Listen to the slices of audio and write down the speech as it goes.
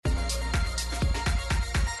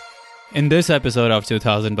In this episode of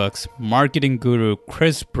 2000 Bucks, marketing guru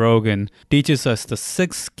Chris Brogan teaches us the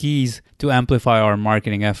 6 keys to amplify our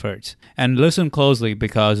marketing efforts. And listen closely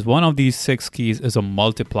because one of these 6 keys is a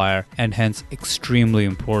multiplier and hence extremely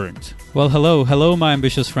important. Well, hello my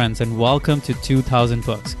ambitious friends, and welcome to 2000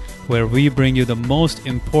 Bucks, where we bring you the most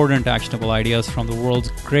important actionable ideas from the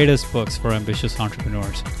world's greatest books for ambitious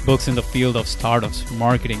entrepreneurs. Books in the field of startups,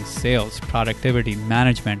 marketing, sales, productivity,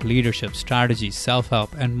 management, leadership, strategy,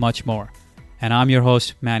 self-help, and much more. And I'm your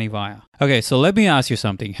host, Manny Vaya. Okay, so let me ask you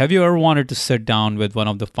something. Have you ever wanted to sit down with one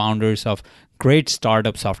of the founders of great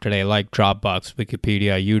startups of today like Dropbox,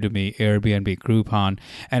 Wikipedia, Udemy, Airbnb, Groupon,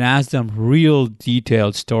 and ask them real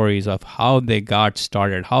detailed stories of how they got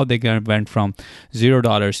started, how they went from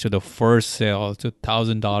 $0 to the first sale to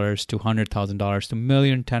 $1,000 to $100,000 to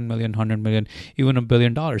million, 10 million, 100 million, even $1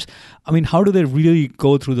 billion? I mean, how do they really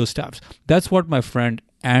go through those steps? That's what my friend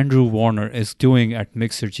Andrew Warner is doing at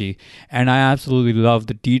Mixergy, and I absolutely love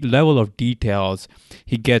the level of details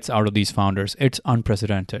he gets out of these founders. It's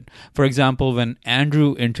unprecedented. For example, when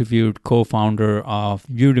Andrew interviewed co-founder of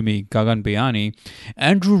Udemy, Gagan Bayani,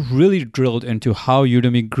 Andrew really drilled into how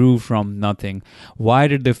Udemy grew from nothing. Why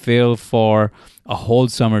did they fail for a whole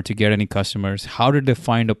summer to get any customers? How did they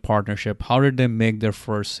find a partnership? How did they make their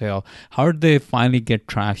first sale? How did they finally get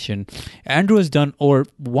traction? Andrew has done over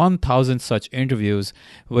 1,000 such interviews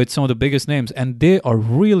with some of the biggest names, and they are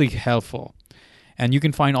really helpful. And you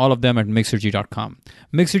can find all of them at Mixergy.com.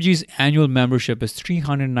 Mixergy's annual membership is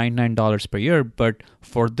 $399 per year, but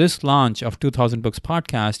for this launch of 2000 Books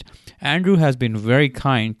podcast, Andrew has been very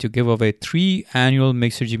kind to give away 3 annual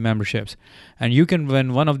Mixergy memberships. And you can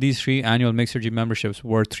win one of these 3 annual Mixergy memberships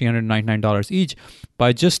worth $399 each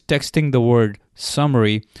by just texting the word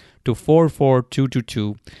summary to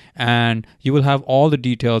 44222, and you will have all the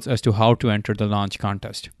details as to how to enter the launch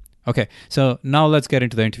contest. Okay, so now let's get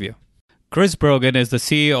into the interview. Chris Brogan is the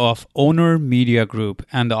CEO of Owner Media Group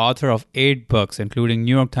and the author of 8 books, including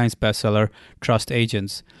New York Times bestseller Trust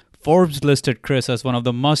Agents. Forbes listed Chris as one of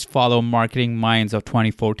the must-follow marketing minds of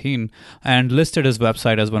 2014 and listed his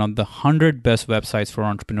website as one of the 100 best websites for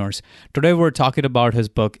entrepreneurs. Today we're talking about his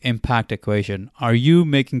book, Impact Equation. Are you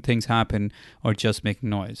making things happen or just making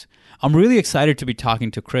noise? I'm really excited to be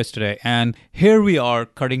talking to Chris today, and here we are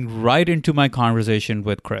cutting right into my conversation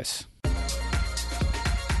with Chris.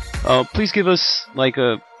 Please give us like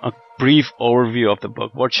a brief overview of the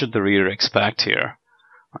book. What should the reader expect here?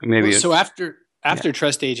 After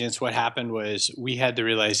Trust Agents, what happened was we had the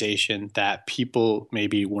realization that people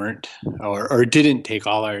maybe weren't or didn't take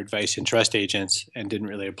all our advice in Trust Agents and didn't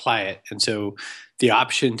really apply it. And so the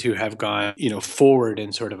option to have gone, forward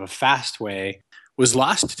in sort of a fast way was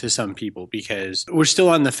lost to some people because we're still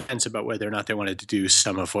on the fence about whether or not they wanted to do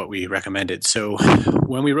some of what we recommended. So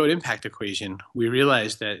when we wrote Impact Equation, we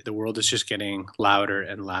realized that the world is just getting louder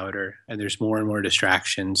and louder, and there's more and more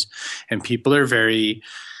distractions, and people are very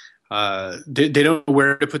they don't know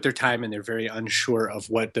where to put their time, and they're very unsure of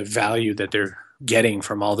what the value that they're getting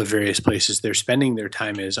from all the various places they're spending their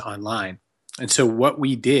time is online. And so what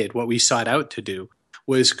we sought out to do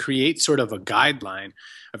was create sort of a guideline,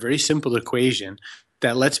 a very simple equation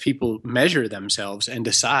that lets people measure themselves and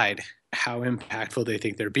decide how impactful they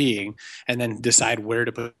think they're being, and then decide where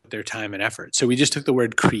to put their time and effort. So we just took the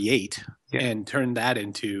word create and turned that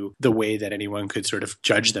into the way that anyone could sort of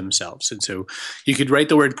judge themselves. And so you could write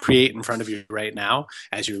the word create in front of you right now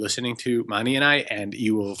as you're listening to Mani and I, and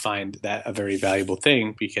you will find that a very valuable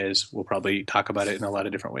thing because we'll probably talk about it in a lot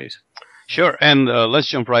of different ways. Sure, and let's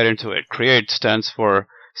jump right into it. Create stands for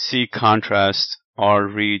C, contrast, R,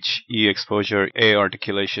 reach, E, exposure, A,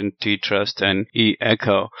 articulation, T, trust, and E,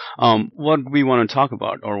 echo. What we want to talk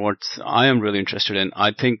about, or what I am really interested in,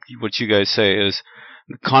 I think what you guys say is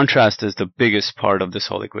contrast is the biggest part of this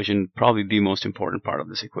whole equation, probably the most important part of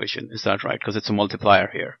this equation. Is that right? Because it's a multiplier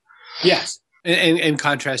here. Yes. And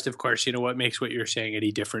contrast, of course, what makes what you're saying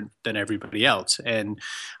any different than everybody else. And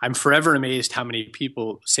I'm forever amazed how many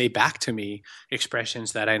people say back to me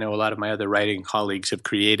expressions that I know a lot of my other writing colleagues have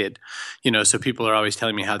created. So people are always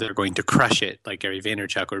telling me how they're going to crush it, like Gary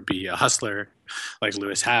Vaynerchuk, or be a hustler, like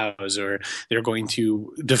Lewis Howes, or they're going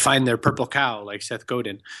to define their purple cow, like Seth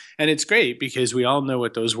Godin. And it's great because we all know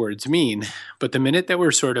what those words mean. But the minute that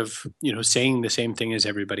we're sort of, saying the same thing as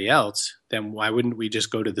everybody else, then why wouldn't we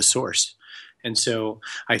just go to the source? And so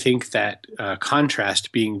I think that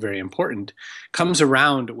contrast being very important comes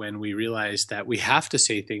around when we realize that we have to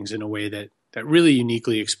say things in a way that that really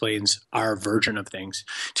uniquely explains our version of things.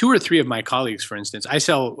 2 or 3 of my colleagues, for instance, I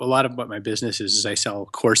sell a lot of what my business is I sell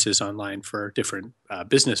courses online for different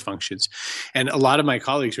business functions. And a lot of my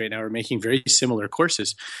colleagues right now are making very similar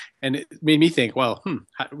courses. And it made me think, well,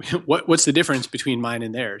 what's the difference between mine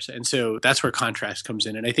and theirs? And so that's where contrast comes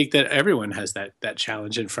in. And I think that everyone has that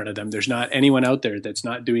challenge in front of them. There's not anyone out there that's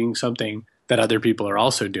not doing something that other people are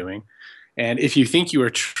also doing. And if you think you are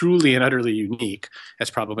truly and utterly unique, that's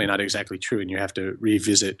probably not exactly true. And you have to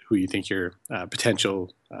revisit who you think your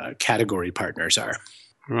potential category partners are.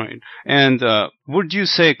 Right. And would you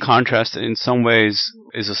say contrast in some ways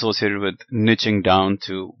is associated with niching down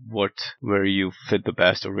to where you fit the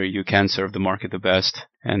best or where you can serve the market the best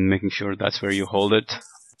and making sure that's where you hold it?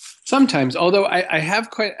 Sometimes, although I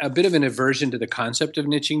have quite a bit of an aversion to the concept of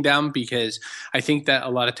niching down, because I think that a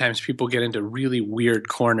lot of times people get into really weird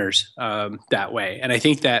corners that way. And I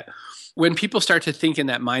think that when people start to think in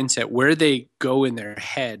that mindset, where they go in their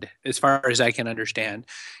head, as far as I can understand,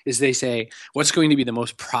 is they say, what's going to be the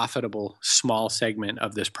most profitable small segment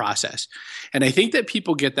of this process? And I think that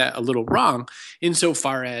people get that a little wrong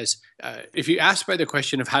insofar as if you ask by the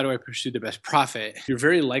question of how do I pursue the best profit, you're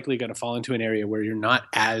very likely going to fall into an area where you're not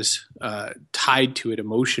as tied to it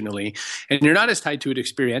emotionally, and you're not as tied to it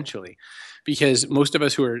experientially. Because most of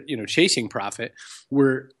us who are, chasing profit,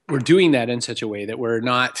 we're doing that in such a way that we're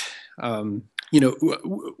not,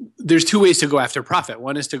 there's 2 ways to go after profit.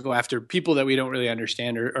 One is to go after people that we don't really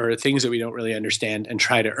understand or things that we don't really understand and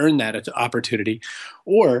try to earn that opportunity.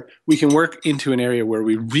 Or we can work into an area where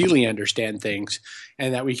we really understand things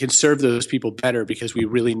and that we can serve those people better because we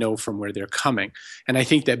really know from where they're coming. And I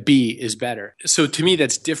think that B is better. So to me,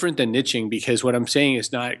 that's different than niching, because what I'm saying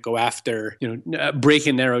is not go after, break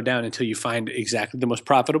and narrow down until you find exactly the most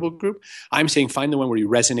profitable group. I'm saying find the one where you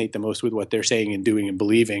resonate the most with what they're saying and doing and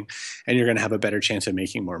believing, and you're going to have a better chance of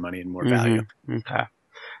making more money and more value. Okay.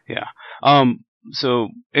 Yeah. So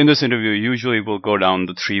in this interview, usually we'll go down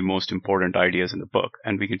the 3 most important ideas in the book,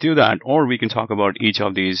 and we can do that, or we can talk about each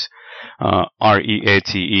of these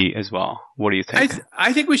REATE as well. What do you think?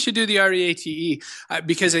 I think we should do the REATE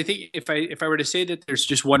because I think if I were to say that there's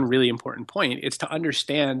just one really important point, it's to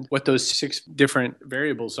understand what those 6 different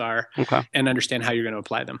variables are and understand how you're going to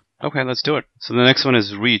apply them. Okay, let's do it. So the next one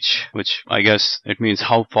is reach, which I guess it means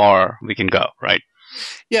how far we can go, right?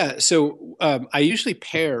 Yeah, so I usually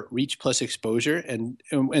pair reach plus exposure, and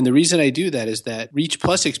the reason I do that is that reach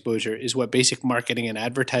plus exposure is what basic marketing and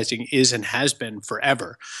advertising is and has been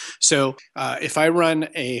forever. So if I run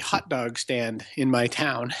a hot dog stand in my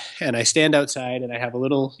town and I stand outside and I have a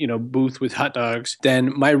little booth with hot dogs,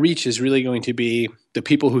 then my reach is really going to be the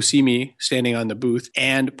people who see me standing on the booth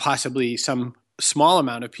and possibly some small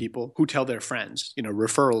amount of people who tell their friends,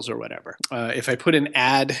 referrals or whatever. If I put an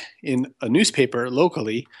ad in a newspaper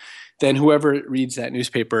locally, then whoever reads that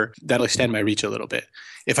newspaper, that'll extend my reach a little bit.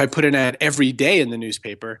 If I put an ad every day in the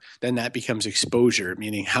newspaper, then that becomes exposure,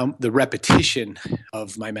 meaning how the repetition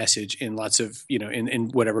of my message in lots of, in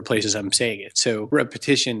whatever places I'm saying it. So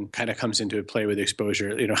repetition kind of comes into play with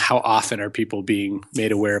exposure. How often are people being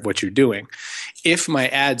made aware of what you're doing? If my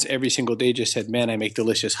ads every single day just said, man, I make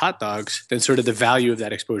delicious hot dogs, then sort of the value of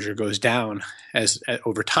that exposure goes down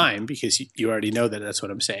over time because you already know that that's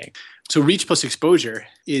what I'm saying. So reach plus exposure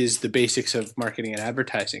is the basics of marketing and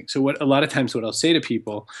advertising. So a lot of times what I'll say to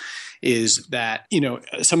people is that,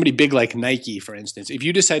 somebody big like Nike, for instance, if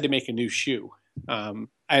you decide to make a new shoe, I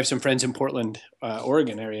have some friends in Portland,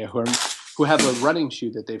 Oregon area who have a running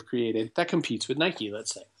shoe that they've created that competes with Nike,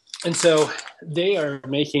 let's say. And so they are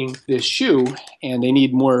making this shoe and they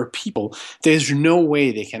need more people. There's no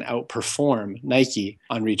way they can outperform Nike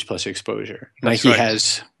on reach plus exposure. That's Nike right.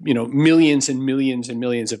 has, millions and millions and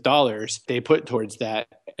millions of dollars they put towards that,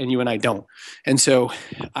 and you and I don't. And so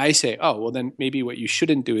I say, well, then maybe what you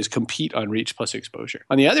shouldn't do is compete on reach plus exposure.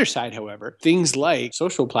 On the other side, however, things like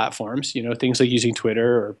social platforms, things like using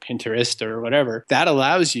Twitter or Pinterest or whatever, that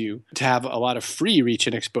allows you to have a lot of free reach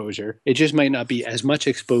and exposure. It just might not be as much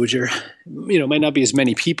exposure, might not be as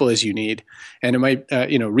many people as you need. And it might,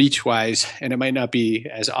 reach wise, and it might not be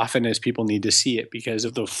as often as people need to see it because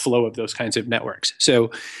of the flow of those kinds of networks. So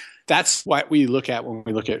that's what we look at when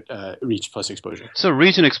we look at reach plus exposure. So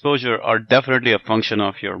reach and exposure are definitely a function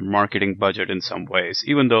of your marketing budget in some ways,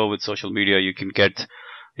 even though with social media you can get,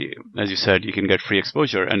 as you said, you can get free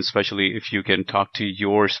exposure, and especially if you can talk to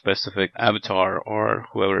your specific avatar or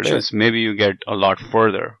whoever it is, maybe you get a lot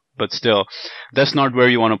further. But still, that's not where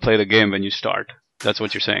you want to play the game when you start. That's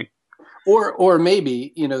what you're saying. Or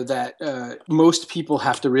maybe, that most people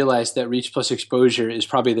have to realize that reach plus exposure is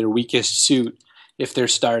probably their weakest suit if they're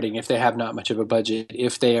starting, if they have not much of a budget,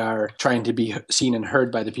 if they are trying to be seen and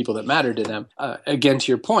heard by the people that matter to them. Again,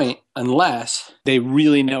 to your point, unless they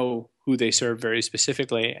really know who they serve very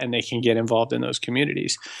specifically and they can get involved in those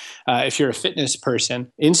communities. If you're a fitness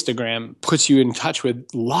person, Instagram puts you in touch with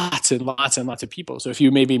lots and lots and lots of people. So if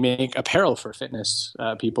you maybe make apparel for fitness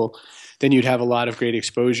people, then you'd have a lot of great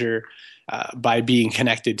exposure by being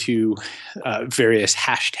connected to various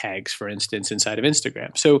hashtags, for instance, inside of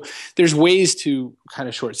Instagram. So there's ways to kind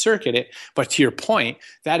of short circuit it. But to your point,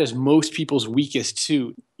 that is most people's weakest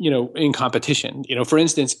suit, in competition. For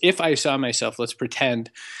instance, if I saw myself, let's pretend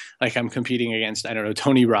like I'm competing against, I don't know,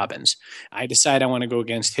 Tony Robbins. I decide I want to go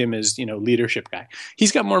against him as, leadership guy.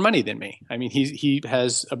 He's got more money than me. I mean, he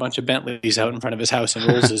has a bunch of Bentleys out in front of his house and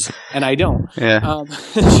Rolls's, and I don't. Yeah.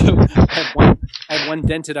 So I have one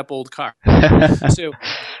dented up old car. So,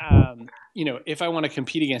 if I want to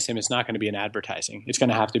compete against him, it's not going to be in advertising. It's going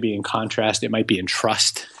to have to be in contrast. It might be in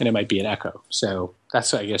trust, and it might be in echo. So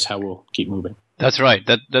that's, I guess, how we'll keep moving. That's right.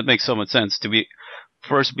 That makes so much sense to be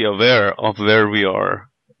aware of where we are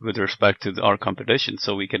with respect to our competition,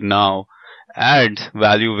 so we can now add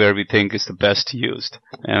value where we think is the best used.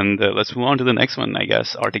 And let's move on to the next one, I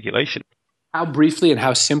guess, articulation. How briefly and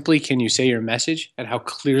how simply can you say your message, and how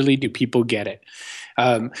clearly do people get it?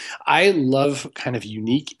 I love kind of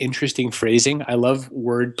unique, interesting phrasing. I love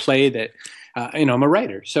wordplay that, I'm a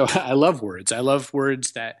writer, so I love words. I love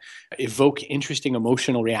words that evoke interesting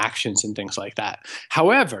emotional reactions and things like that.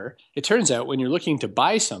 However, it turns out when you're looking to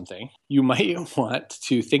buy something, you might want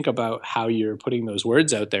to think about how you're putting those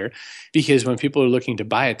words out there, because when people are looking to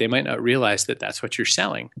buy it, they might not realize that that's what you're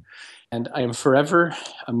selling. And I am forever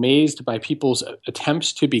amazed by people's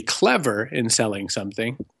attempts to be clever in selling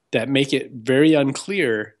something that make it very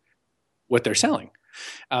unclear what they're selling.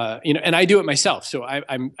 And I do it myself. So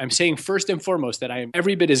I'm saying first and foremost that I am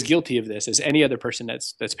every bit as guilty of this as any other person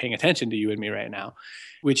that's paying attention to you and me right now,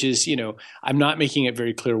 which is, I'm not making it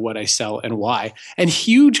very clear what I sell and why. And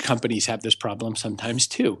huge companies have this problem sometimes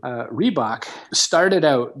too. Reebok started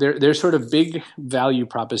out, their sort of big value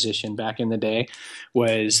proposition back in the day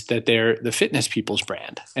was that they're the fitness people's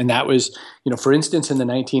brand. And that was, for instance, in the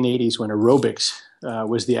 1980s when aerobics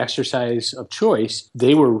was the exercise of choice,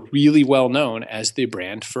 they were really well known as the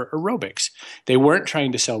brand for aerobics. They weren't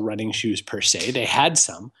trying to sell running shoes per se. They had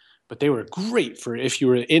some, but they were great for if you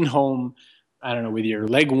were in home, I don't know, with your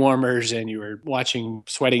leg warmers and you were watching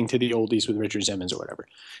Sweating to the Oldies with Richard Simmons or whatever.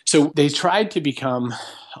 So they tried to become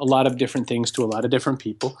a lot of different things to a lot of different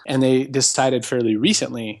people. And they decided fairly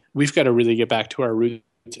recently, we've got to really get back to our roots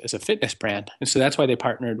as a fitness brand. And so that's why they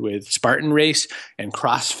partnered with Spartan Race and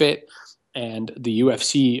CrossFit and the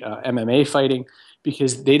UFC MMA fighting,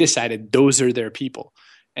 because they decided those are their people.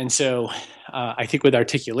 And so I think with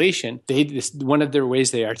articulation, one of their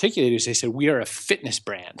ways they articulated is they said, we are a fitness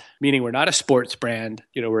brand, meaning we're not a sports brand.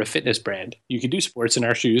 We're a fitness brand. You can do sports in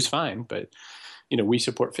our shoes, fine, but we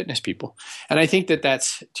support fitness people. And I think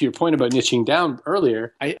that's, to your point about niching down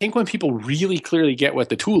earlier, I think when people really clearly get what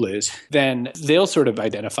the tool is, then they'll sort of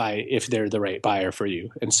identify if they're the right buyer for you.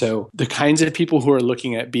 And so the kinds of people who are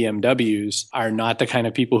looking at BMWs are not the kind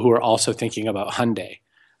of people who are also thinking about Hyundai.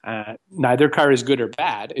 Neither car is good or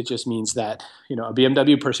bad. It just means that, a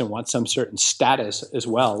BMW person wants some certain status as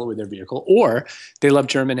well with their vehicle, or they love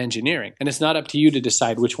German engineering. And it's not up to you to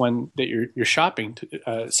decide which one that you're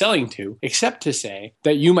selling to, except to say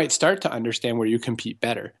that you might start to understand where you compete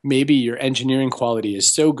better. Maybe your engineering quality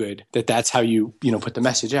is so good that that's how you put the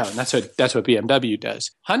message out. And that's what BMW does.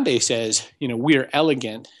 Hyundai says, we're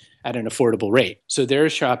elegant at an affordable rate. So they're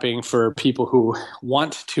shopping for people who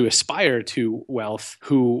want to aspire to wealth,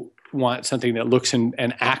 who want something that looks and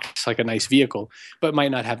acts like a nice vehicle, but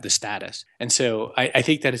might not have the status. And so I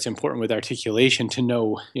think that it's important with articulation to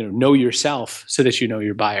know yourself so that you know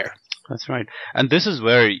your buyer. That's right. And this is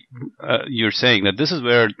where you're saying that this is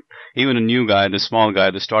where even a new guy, the small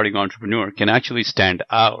guy, the starting entrepreneur can actually stand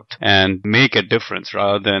out and make a difference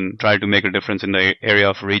rather than try to make a difference in the area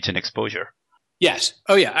of reach and exposure. Yes.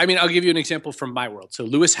 Oh, yeah. I mean, I'll give you an example from my world. So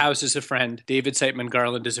Lewis House is a friend. David Siteman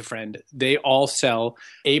Garland is a friend. They all sell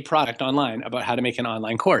a product online about how to make an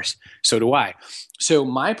online course. So do I. So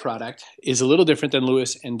my product is a little different than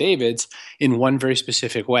Lewis and David's in one very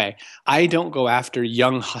specific way. I don't go after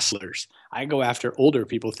young hustlers. I go after older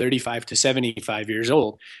people, 35 to 75 years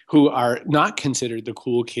old, who are not considered the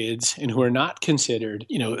cool kids and who are not considered,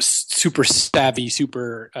 super savvy,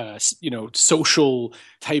 super, social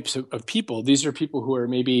types of people. These are people who are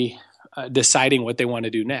maybe deciding what they want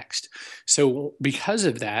to do next. So because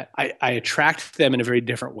of that, I attract them in a very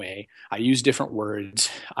different way. I use different words.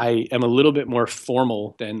 I am a little bit more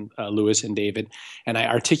formal than Lewis and David, and I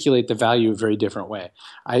articulate the value a very different way.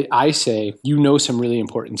 I say, you know some really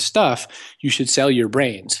important stuff. You should sell your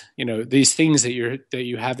brains. These things that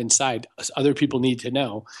you have inside, other people need to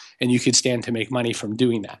know, and you could stand to make money from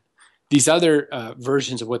doing that. These other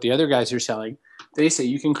versions of what the other guys are selling, they say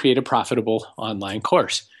you can create a profitable online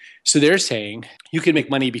course. So they're saying you can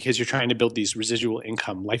make money because you're trying to build these residual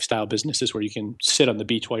income lifestyle businesses where you can sit on the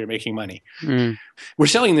beach while you're making money. We're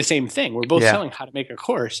selling the same thing. We're both selling how to make a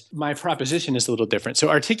course. My proposition is a little different. So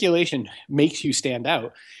articulation makes you stand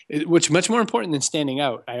out. What's much more important than standing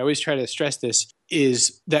out, I always try to stress this,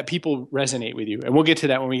 is that people resonate with you. And we'll get to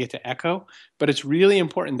that when we get to Echo. But it's really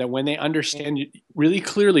important that when they understand really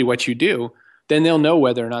clearly what you do, then they'll know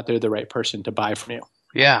whether or not they're the right person to buy from you.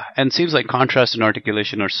 Yeah, and it seems like contrast and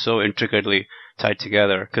articulation are so intricately tied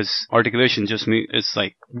together, because articulation just means it's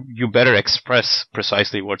like you better express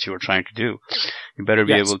precisely what you are trying to do. You better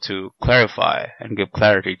be able to clarify and give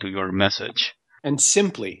clarity to your message. And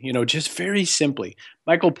simply, just very simply.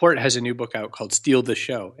 Michael Port has a new book out called Steal the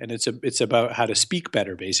Show, and it's about how to speak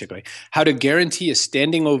better, basically. How to guarantee a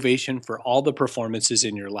standing ovation for all the performances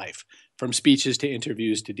in your life, from speeches to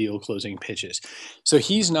interviews to deal closing pitches. So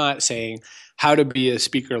he's not saying how to be a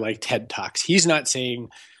speaker like TED Talks. He's not saying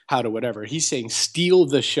how to whatever. He's saying steal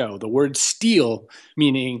the show. The word steal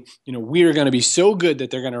meaning, we are going to be so good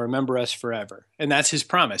that they're going to remember us forever. And that's his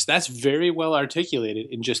promise. That's very well articulated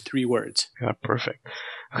in just 3 words. Yeah, perfect.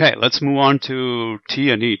 Okay, let's move on to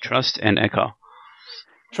T&E, trust and echo.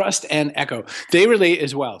 Trust and echo. They relate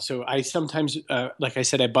as well. So I sometimes, like I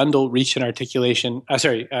said, I bundle reach and articulation,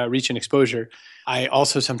 reach and exposure. I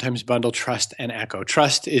also sometimes bundle trust and echo.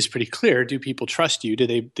 Trust is pretty clear. Do people trust you? Do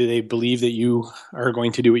they believe that you are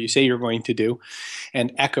going to do what you say you're going to do?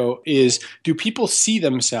 And echo is, do people see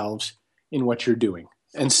themselves in what you're doing?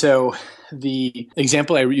 And so the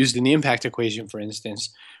example I used in the impact equation, for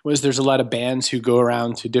instance, was there's a lot of bands who go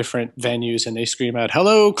around to different venues and they scream out,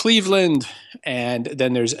 "Hello, Cleveland." And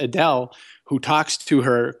then there's Adele, who talks to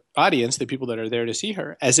her audience, the people that are there to see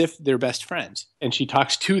her, as if they're best friends. And she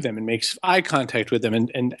talks to them and makes eye contact with them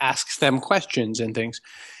and asks them questions and things.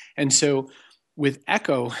 And so with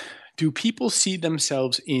echo, do people see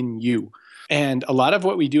themselves in you? And a lot of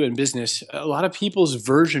what we do in business, a lot of people's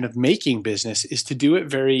version of making business is to do it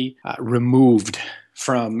very removed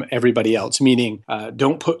from everybody else, meaning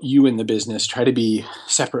don't put you in the business, try to be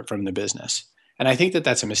separate from the business. And I think that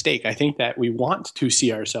that's a mistake. I think that we want to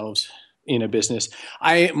see ourselves in a business.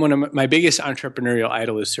 One of my biggest entrepreneurial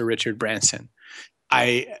idol is Sir Richard Branson.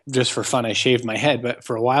 Just for fun, I shaved my head, but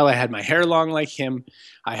for a while I had my hair long like him.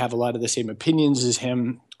 I have a lot of the same opinions as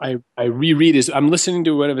him. I reread I'm listening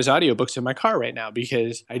to one of his audiobooks in my car right now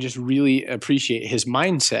because I just really appreciate his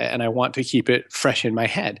mindset and I want to keep it fresh in my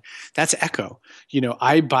head. That's echo.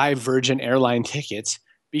 I buy Virgin Airline tickets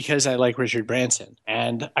because I like Richard Branson.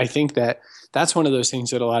 And I think that that's one of those things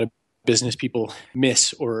that a lot of business people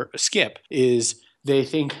miss or skip is they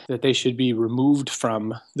think that they should be removed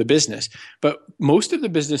from the business. But most of the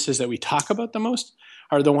businesses that we talk about the most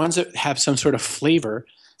are the ones that have some sort of flavor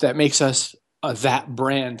that makes us that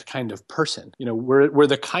brand kind of person. We're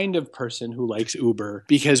the kind of person who likes Uber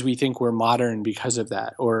because we think we're modern because of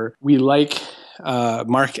that. Or we like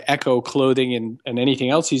Marc Ecko clothing and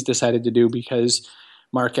anything else he's decided to do because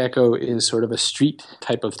Marc Ecko is sort of a street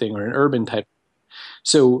type of thing or an urban type.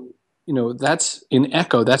 So, that's in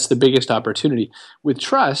Echo, that's the biggest opportunity. With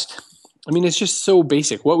trust, it's just so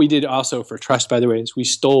basic. What we did also for trust, by the way, is we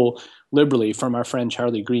stole liberally from our friend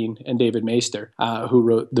Charlie Green and David Maister, who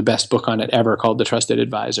wrote the best book on it ever called The Trusted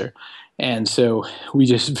Advisor. And so we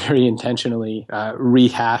just very intentionally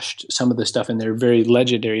rehashed some of the stuff in their very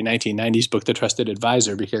legendary 1990s book, The Trusted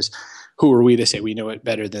Advisor, because who are we to say we know it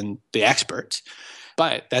better than the experts?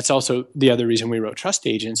 But that's also the other reason we wrote Trust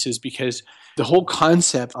Agents, is because the whole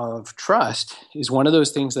concept of trust is one of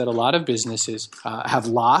those things that a lot of businesses have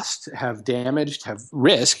lost, have damaged, have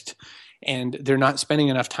risked, and they're not spending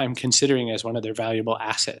enough time considering as one of their valuable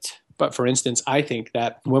assets. But for instance, I think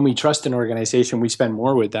that when we trust an organization, we spend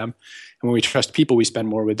more with them. And when we trust people, we spend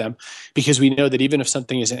more with them because we know that even if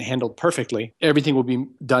something isn't handled perfectly, everything will be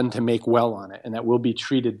done to make well on it and that we'll be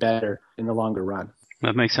treated better in the longer run.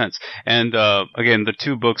 That makes sense. And again, the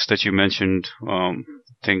 2 books that you mentioned, I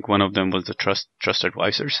think one of them was the Trust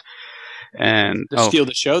Advisors. And Steal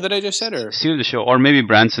the Show that I just said? Or Steal the Show, or maybe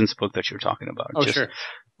Branson's book that you're talking about. Oh, sure.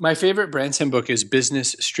 My favorite Branson book is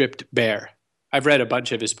Business Stripped Bare. I've read a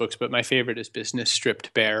bunch of his books, but my favorite is Business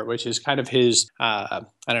Stripped Bare, which is kind of his, I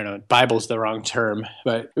don't know, Bible's the wrong term,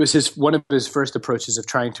 but it was one of his first approaches of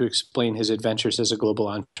trying to explain his adventures as a global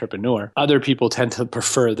entrepreneur. Other people tend to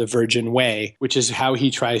prefer the Virgin Way, which is how he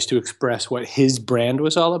tries to express what his brand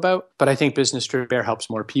was all about. But I think Business Stripped Bare helps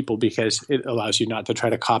more people because it allows you not to try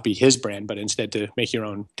to copy his brand, but instead to make your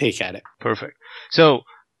own take at it. Perfect. So,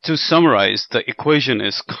 to summarize, the equation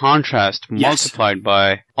is contrast multiplied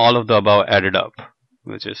by all of the above added up,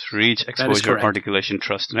 which is reach, exposure, articulation,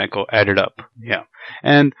 trust, and echo added up. Yeah.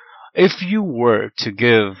 And if you were to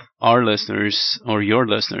give our listeners or your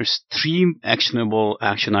listeners 3 actionable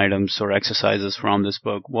action items or exercises from this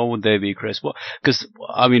book, what would they be, Chris? Because,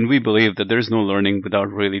 we believe that there's no learning without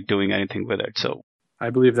really doing anything with it. So I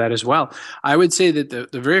believe that as well. I would say that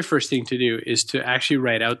the very first thing to do is to actually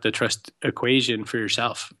write out the trust equation for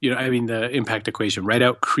yourself. The impact equation. Write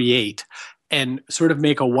out, create, and sort of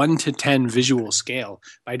make a 1 to 10 visual scale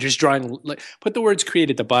by just drawing, put the words create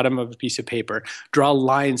at the bottom of a piece of paper, draw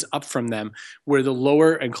lines up from them where the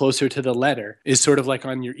lower and closer to the letter is sort of like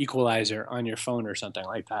on your equalizer on your phone or something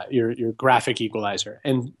like that, your graphic equalizer,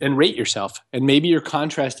 and rate yourself. And maybe your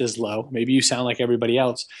contrast is low. Maybe you sound like everybody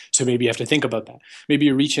else. So maybe you have to think about that. Maybe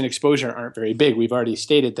your reach and exposure aren't very big. We've already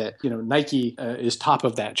stated that, Nike is top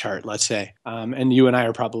of that chart, let's say. And you and I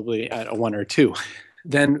are probably at a 1 or 2.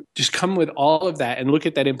 Then just come with all of that and look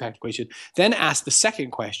at that impact equation. Then ask the second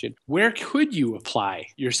question, where could you apply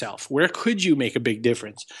yourself? Where could you make a big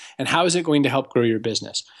difference? And how is it going to help grow your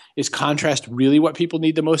business? Is contrast really what people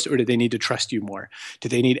need the most, or do they need to trust you more? Do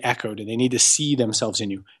they need echo? Do they need to see themselves in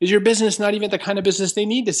you? Is your business not even the kind of business they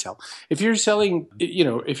need to sell? If you're selling,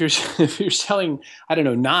 if you're selling, I don't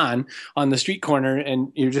know, naan on the street corner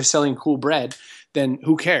and you're just selling cool bread, then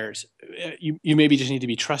who cares? You maybe just need to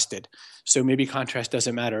be trusted. So maybe contrast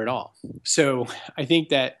doesn't matter at all. So I think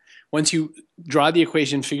that once you draw the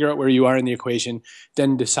equation, figure out where you are in the equation,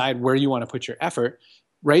 then decide where you want to put your effort,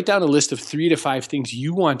 write down a list of 3 to 5 things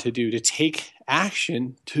you want to do to take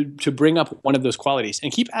action to bring up one of those qualities.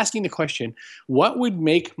 And keep asking the question, what would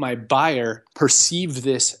make my buyer perceive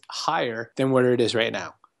this higher than where it is right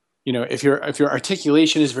now? If your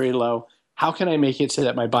articulation is very low, how can I make it so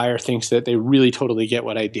that my buyer thinks that they really totally get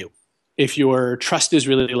what I do? If your trust is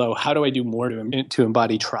really low, how do I do more to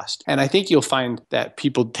embody trust? And I think you'll find that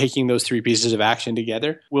people taking those 3 pieces of action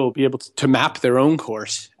together will be able to map their own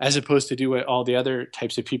course, as opposed to do what all the other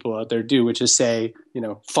types of people out there do, which is say,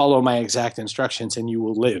 follow my exact instructions and you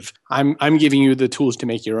will live. I'm giving you the tools to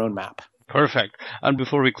make your own map. Perfect. And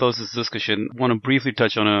before we close this discussion, I want to briefly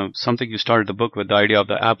touch on something you started the book with, the idea of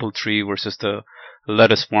the apple tree versus the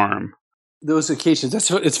lettuce farm. Those occasions,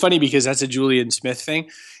 it's funny because that's a Julian Smith thing.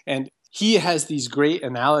 And he has these great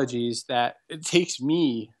analogies that it takes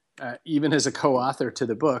me, even as a co-author to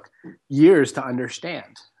the book, years to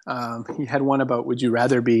understand. He had one about, would you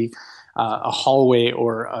rather be a hallway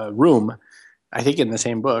or a room, I think in the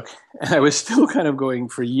same book. And I was still kind of going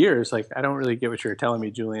for years, like, I don't really get what you're telling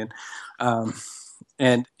me, Julian.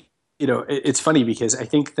 And, it's funny because I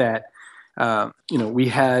think that, we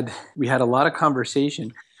had a lot of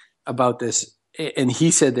conversation about this. And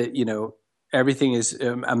he said that, everything is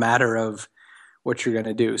a matter of what you're going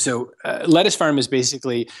to do. So lettuce farm is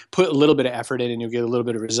basically put a little bit of effort in and you'll get a little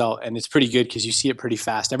bit of result. And it's pretty good because you see it pretty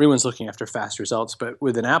fast. Everyone's looking after fast results. But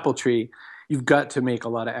with an apple tree, you've got to make a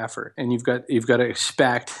lot of effort. And you've got to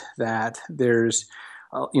expect that there's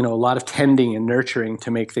a lot of tending and nurturing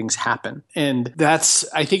to make things happen. And that's,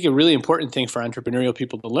 I think, a really important thing for entrepreneurial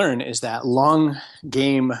people to learn is that long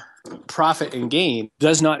game profit and gain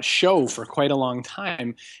does not show for quite a long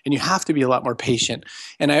time, and you have to be a lot more patient.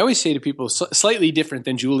 And I always say to people, slightly different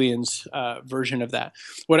than Julian's version of that,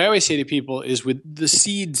 what I always say to people is with the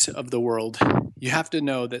seeds of the world, you have to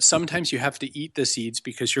know that sometimes you have to eat the seeds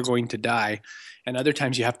because you're going to die, and other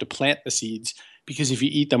times you have to plant the seeds because if you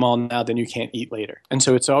eat them all now, then you can't eat later. And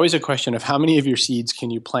so it's always a question of how many of your seeds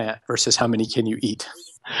can you plant versus how many can you eat.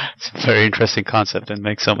 It's a very interesting concept and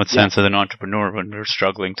makes so much sense as an entrepreneur when we're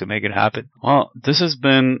struggling to make it happen. Well, this has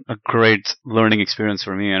been a great learning experience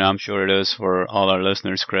for me, and I'm sure it is for all our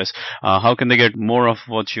listeners, Chris. How can they get more of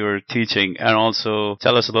what you're teaching? And also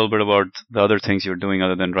tell us a little bit about the other things you're doing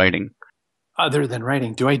other than writing. Other than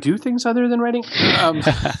writing. Do I do things other than writing? You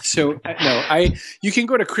can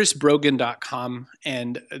go to chrisbrogan.com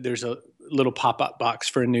and there's a little pop-up box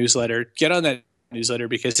for a newsletter. Get on that newsletter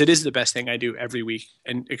because it is the best thing I do every week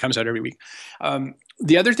and it comes out every week.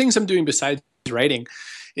 The other things I'm doing besides writing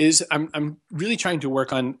is I'm really trying to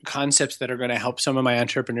work on concepts that are going to help some of my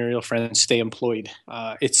entrepreneurial friends stay employed.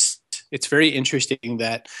 It's very interesting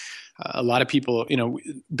that A lot of people,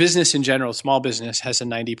 business in general, small business has a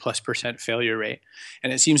 90+% failure rate.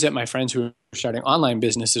 And it seems that my friends who are starting online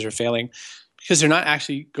businesses are failing because they're not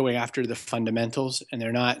actually going after the fundamentals, and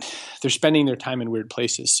they're spending their time in weird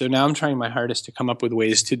places. So now I'm trying my hardest to come up with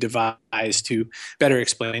ways to devise to better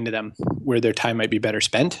explain to them where their time might be better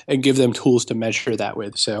spent and give them tools to measure that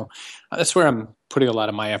with. So that's where I'm putting a lot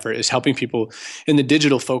of my effort, is helping people in the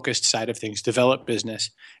digital focused side of things develop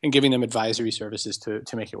business and giving them advisory services to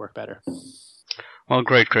make it work better. Well,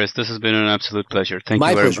 great, Chris. This has been an absolute pleasure. Thank you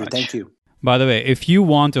very much. My pleasure. Thank you. By the way, if you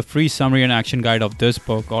want a free summary and action guide of this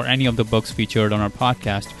book or any of the books featured on our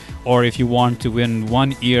podcast, or if you want to win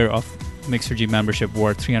 1 year of Mixergy membership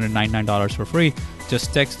worth $399 for free,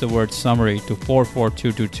 just text the word summary to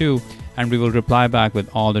 44222 and we will reply back with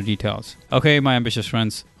all the details. Okay, my ambitious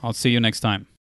friends, I'll see you next time.